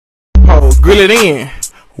So grill it in.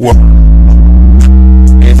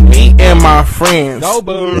 It's me and my friends. No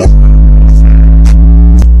boo.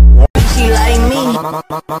 She like me.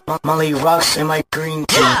 Molly rocks in my green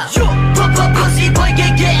tea. Pussy boy,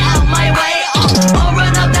 get out my way. I'll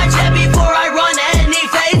run up that jet before I run any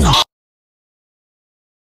phase.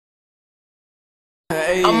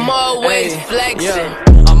 I'm always flexing. Yeah,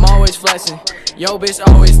 I'm always flexing. Yo, bitch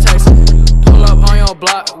always texting. Pull up on your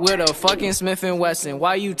block with a fucking Smith & Wesson.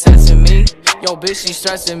 Why you texting me? Yo, bitch, she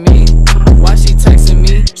stressing me. Why she texting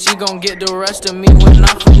me? She gon' get the rest of me when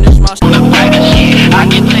I finish my shit. I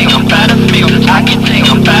can think I'm battlefield. I can think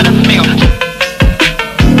I'm battlefield.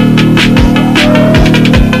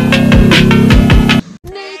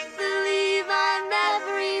 Make believe I'm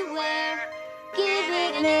everywhere. Give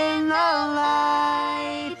it in the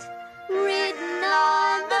light. Written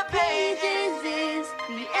on the pages is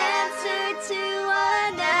the answer to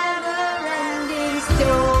a never-ending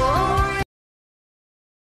story.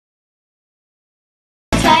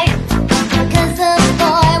 Tight, 'cause the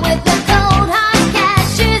boy with the cold hard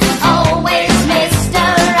cash is always Mr.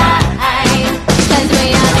 Right. 'Cause we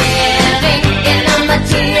are living in a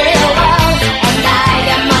material world, and I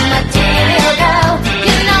am a material girl.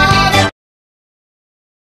 You know that.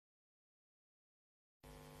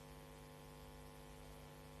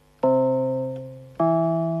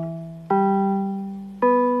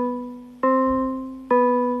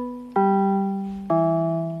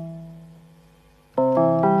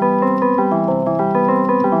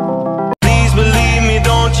 Please believe me,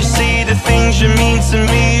 don't you see the things you mean to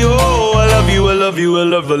me? Oh, I love you, I love you, I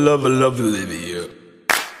love, I love, I love, I love you.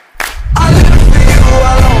 I live for you,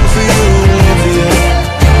 I long for you, live for you.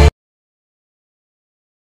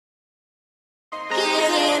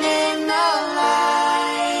 Given in the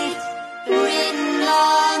light, written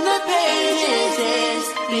on the pages is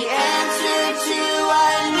the answer to a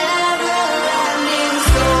never-ending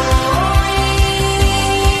story.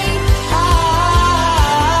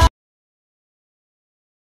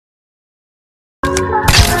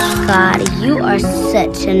 God, you are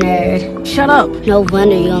such a nerd. Shut up. No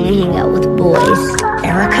wonder you only hang out with boys.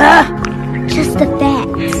 Erica. Just the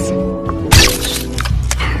facts.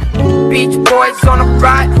 Beach Boys on the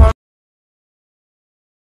right.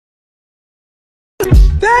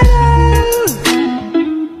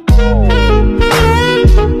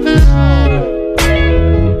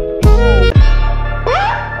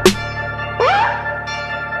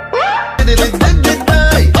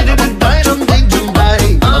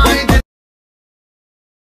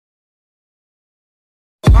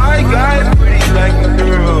 My guy's pretty like a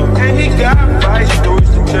girl, and he got 5 stories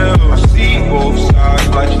to tell. See both sides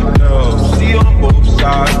like you know. See on both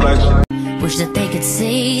sides like you. Wish that they could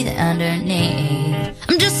see the underneath.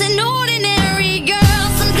 I'm just an ordinary girl.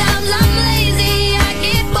 Sometimes I'm lazy, I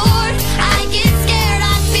get bored, I get scared,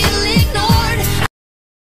 I feel ignored.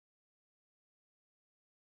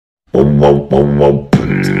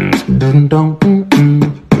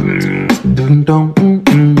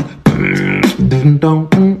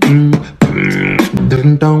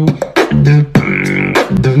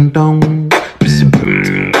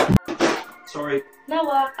 Sorry. Know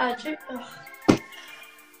what? I do.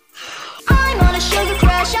 I'm on a sugar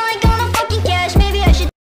crush, I ain't gonna fucking cash. Maybe I should.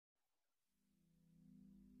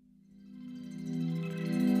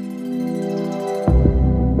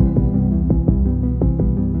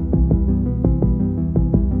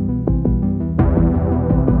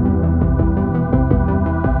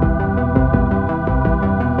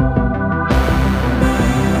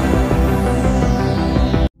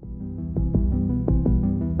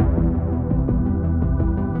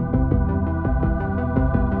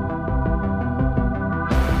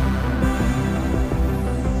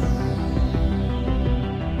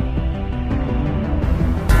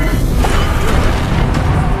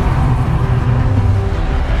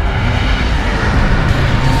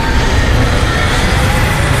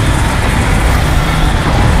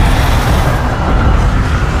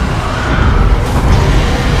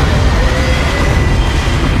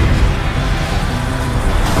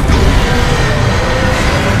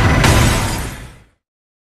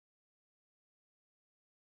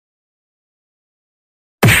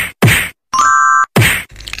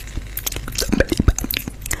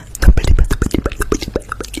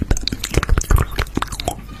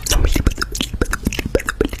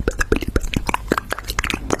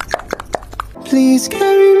 Please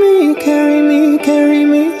carry me, carry me, carry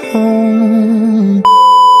me home.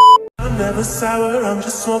 I'm never sour, I'm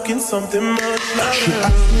just smoking something much louder. She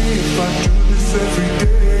asked me if I do this every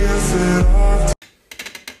day, I said